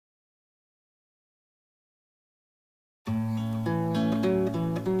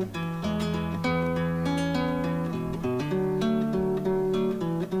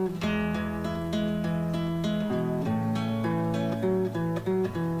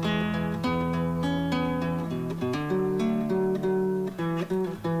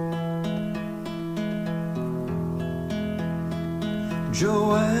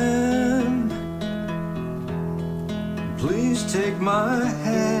Joanne, please take my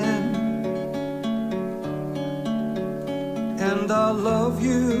hand, and I'll love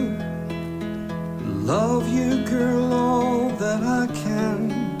you, girl, all that I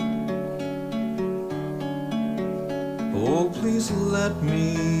can. Oh, please let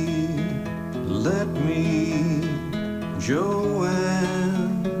me,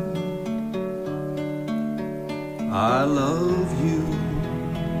 Joanne, I love you.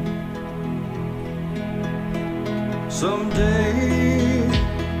 Someday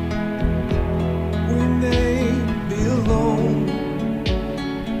we may be alone,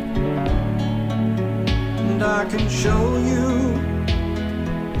 and I can show you,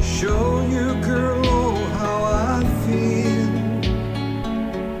 girl, oh, how I feel.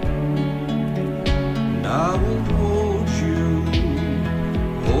 And I will hold you,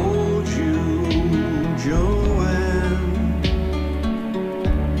 Joanne,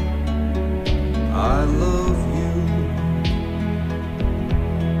 I love you.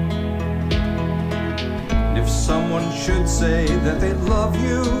 And if someone should say that they love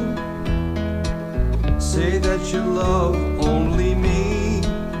you, say that you love only me.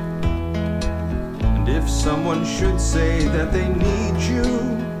 And if someone should say that they need you,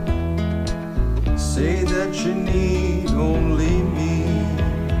 say that you need only me.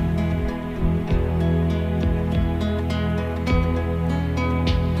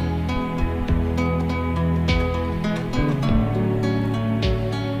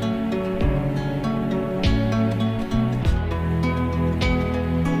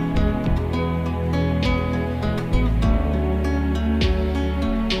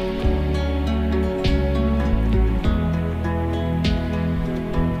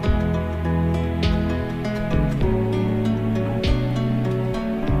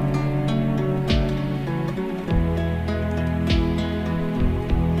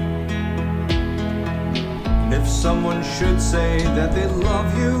 Someone should say that they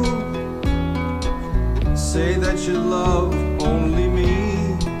love you, say that you love only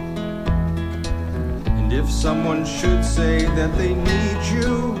me. And if someone should say that they need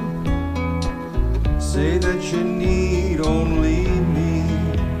you, say that you need only me.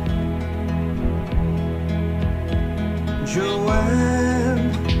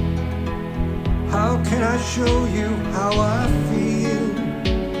 Joanne, how can I show you how I feel?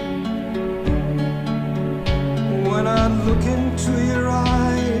 When I look into your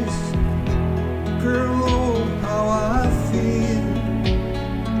eyes, girl, oh, how I feel.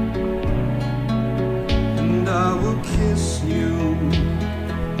 And I will kiss you,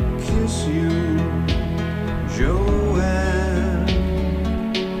 Joanne,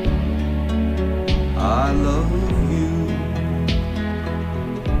 I love you,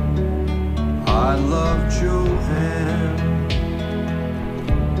 I love Joanne,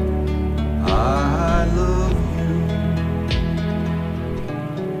 I love you,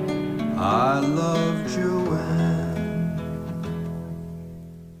 I love Joanne.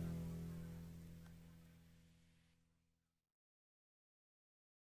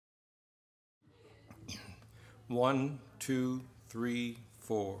 One, two, three,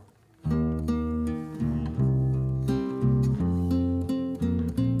 four.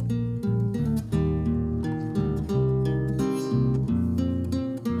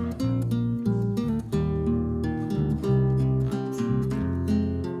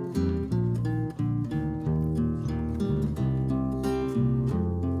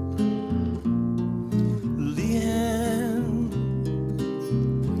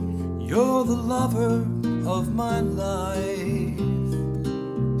 You're the lover of my life.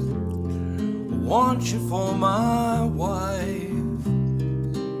 I want you for my wife.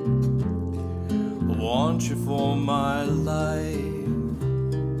 I want you for my life.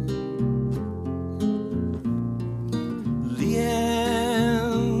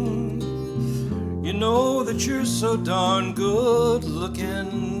 Leanne, you know that you're so darn good looking.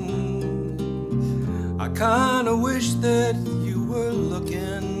 I kinda wish that you were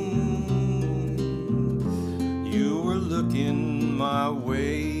looking my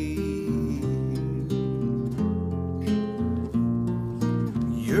way.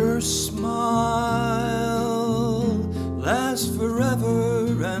 Your smile lasts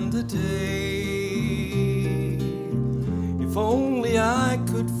forever and a day. If only I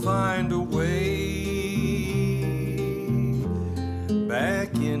could find a way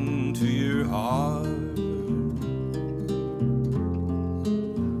back into your heart.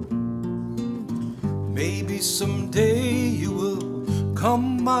 Maybe someday you will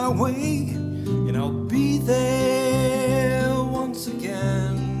come my way, and I'll be there once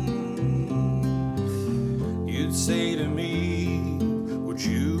again. You'd say to me,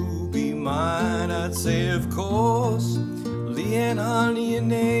 would you be mine? I'd say, of course. Lee and honey, you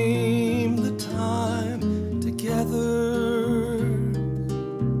name the time together.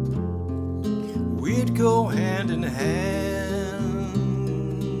 We'd go hand in hand,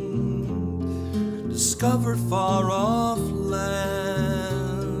 discover far off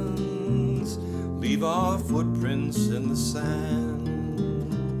lands, leave our footprints in the sand.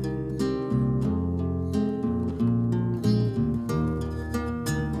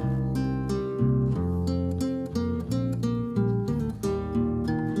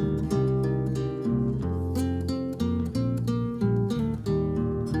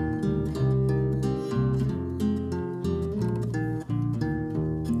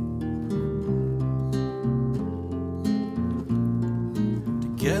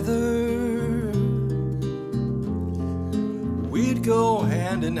 Together, we'd go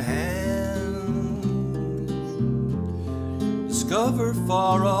hand in hand, discover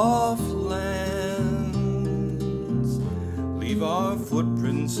far off lands, leave our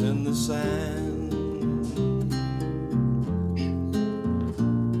footprints in the sand.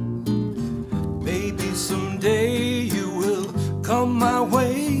 Maybe someday you will come my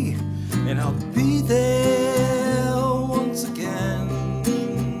way, and I'll be there once again.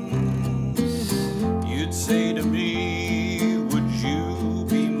 Say to me, would you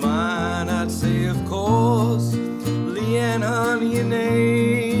be mine? I'd say, of course. Lee and honey, you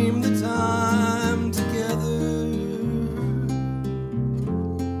name the time together.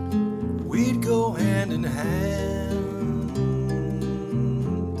 We'd go hand in hand,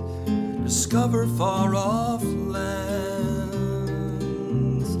 discover far off lands,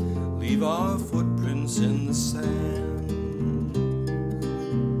 leave our footprints in the sand.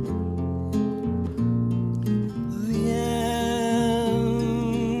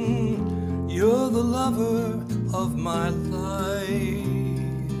 Of my life,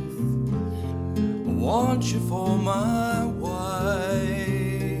 I want you for my wife,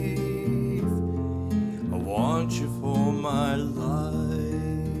 I want you for my life.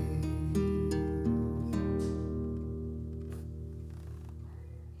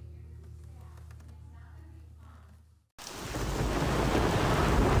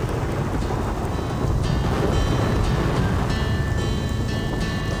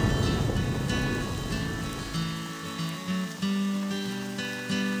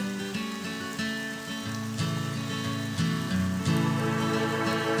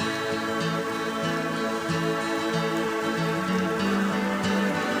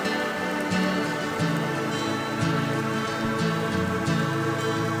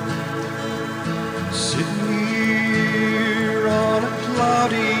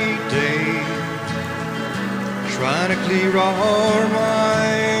 Trying to clear our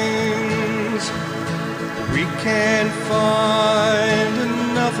minds, we can't find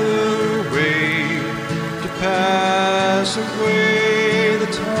another way to pass away the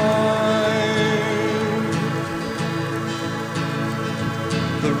time.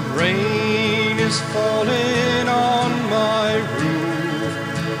 The rain is falling on my roof,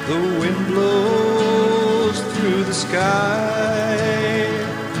 the wind blows through the sky,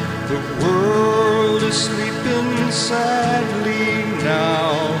 the world is sleeping sadly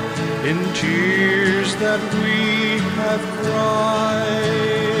now in tears that we have cried.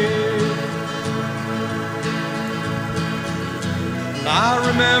 I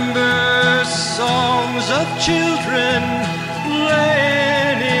remember songs of children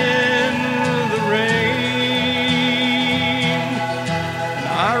playing in the rain, and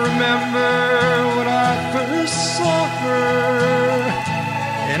I remember when I first saw her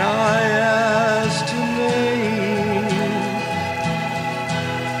and I asked her name.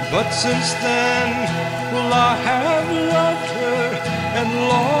 But since then, well, I have loved her and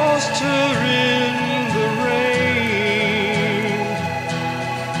lost her in the rain.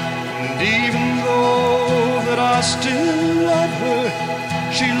 And even though that I still love her,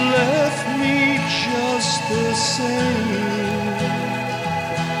 she left me just the same.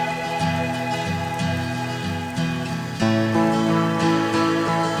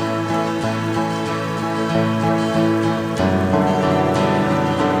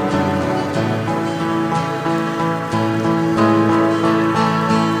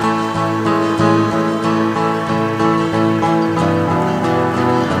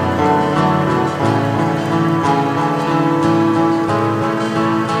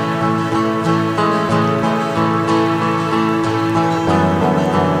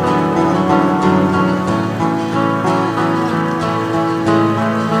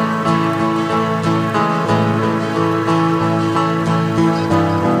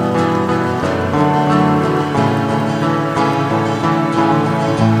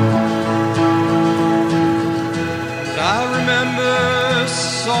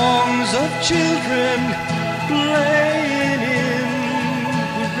 of children playing in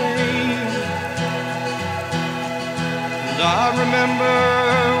the rain. And I remember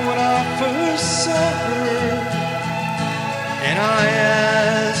when I first saw her, and I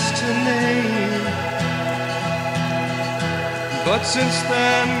asked her name. But since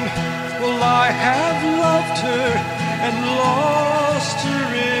then, well, I have loved her and lost her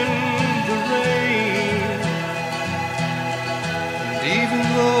in the rain. And even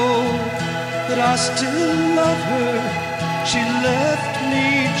though that I still love her, she left me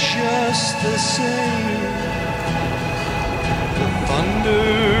just the same. The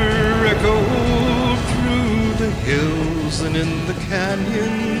thunder echoed through the hills and in the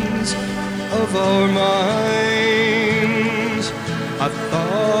canyons of our minds. I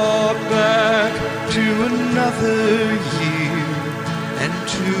thought back to another year and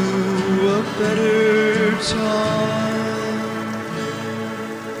to a better time.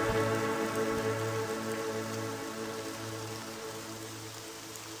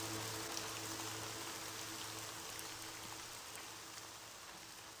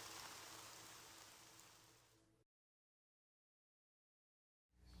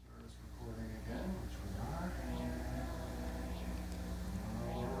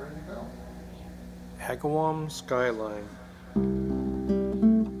 Agawam Skyline.